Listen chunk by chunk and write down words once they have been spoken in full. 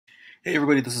Hey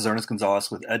everybody, this is Ernest Gonzalez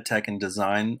with EdTech and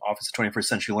Design, Office of 21st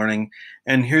Century Learning,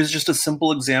 and here's just a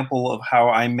simple example of how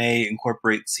I may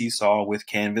incorporate Seesaw with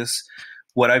Canvas.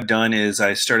 What I've done is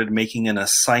I started making an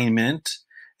assignment,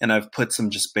 and I've put some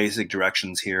just basic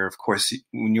directions here. Of course,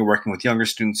 when you're working with younger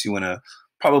students, you want to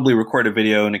probably record a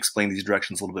video and explain these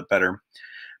directions a little bit better.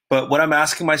 But what I'm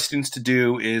asking my students to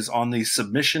do is on the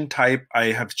submission type,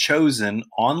 I have chosen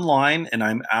online, and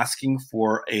I'm asking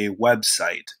for a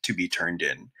website to be turned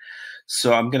in.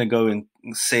 So I'm going to go and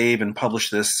save and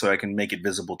publish this so I can make it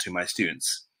visible to my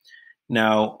students.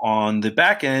 Now on the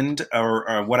back end,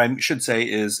 or what I should say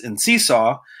is in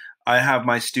Seesaw, I have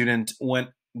my student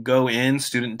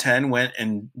student 10 went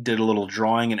and did a little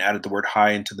drawing and added the word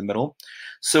hi into the middle.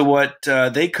 So what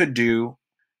they could do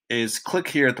is click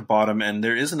here at the bottom, and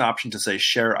there is an option to say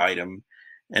share item,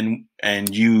 and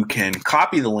you can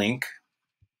copy the link.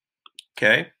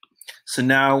 Okay. So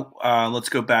now let's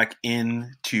go back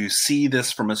in to see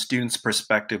this from a student's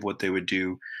perspective, what they would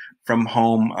do. From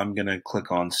home, I'm going to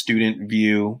click on student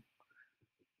view.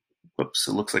 Whoops,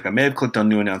 it looks like I may have clicked on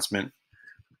new announcement.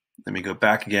 Let me go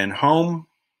back again, home.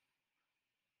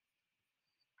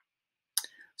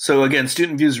 So again,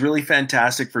 student view is really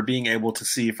fantastic for being able to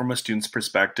see from a student's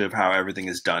perspective how everything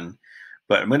is done.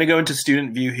 But I'm going to go into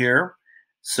student view here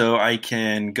so I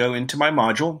can go into my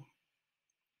module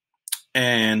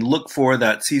and look for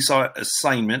that Seesaw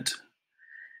assignment.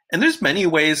 And there's many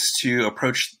ways to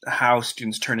approach how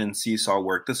students turn in Seesaw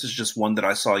work. This is just one that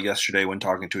I saw yesterday when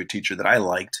talking to a teacher that I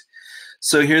liked.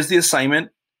 So here's the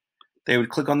assignment. They would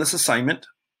click on this assignment.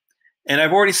 And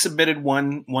I've already submitted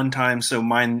one time, so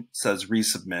mine says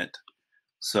resubmit.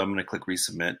 So I'm going to click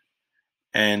resubmit.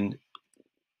 And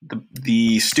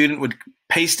the student would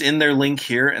paste in their link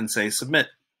here and say submit.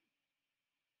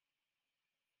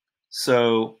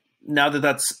 So now that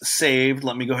that's saved,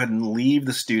 let me go ahead and leave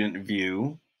the student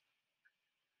view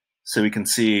so we can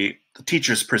see the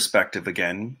teacher's perspective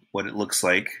again, what it looks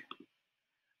like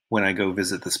when I go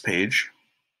visit this page.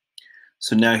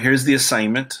 So now here's the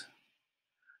assignment.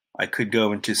 I could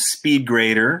go into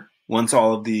SpeedGrader once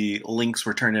all of the links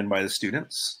were turned in by the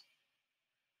students.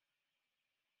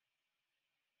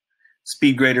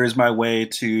 SpeedGrader is my way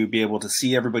to be able to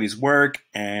see everybody's work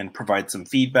and provide some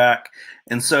feedback.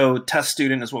 And so test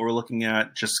student is what we're looking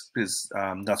at, just because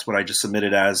that's what I just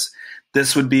submitted as.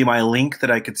 This would be my link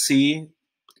that I could see.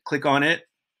 Click on it.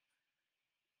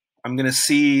 I'm going to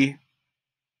see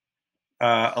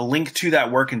a link to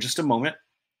that work in just a moment.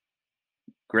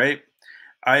 Great.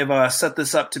 I've set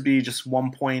this up to be just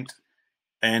 1 point.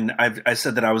 And I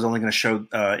said that I was only going to show,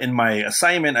 in my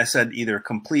assignment, I said either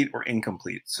complete or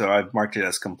incomplete. So I've marked it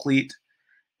as complete.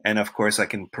 And of course, I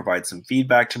can provide some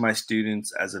feedback to my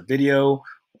students as a video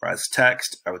or as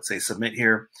text. I would say submit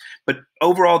here. But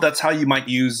overall, that's how you might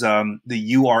use the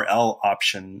URL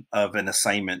option of an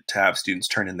assignment to have students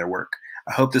turn in their work.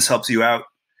 I hope this helps you out.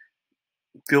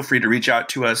 Feel free to reach out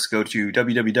to us. Go to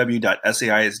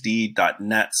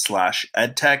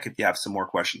www.saisd.net/edtech if you have some more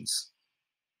questions.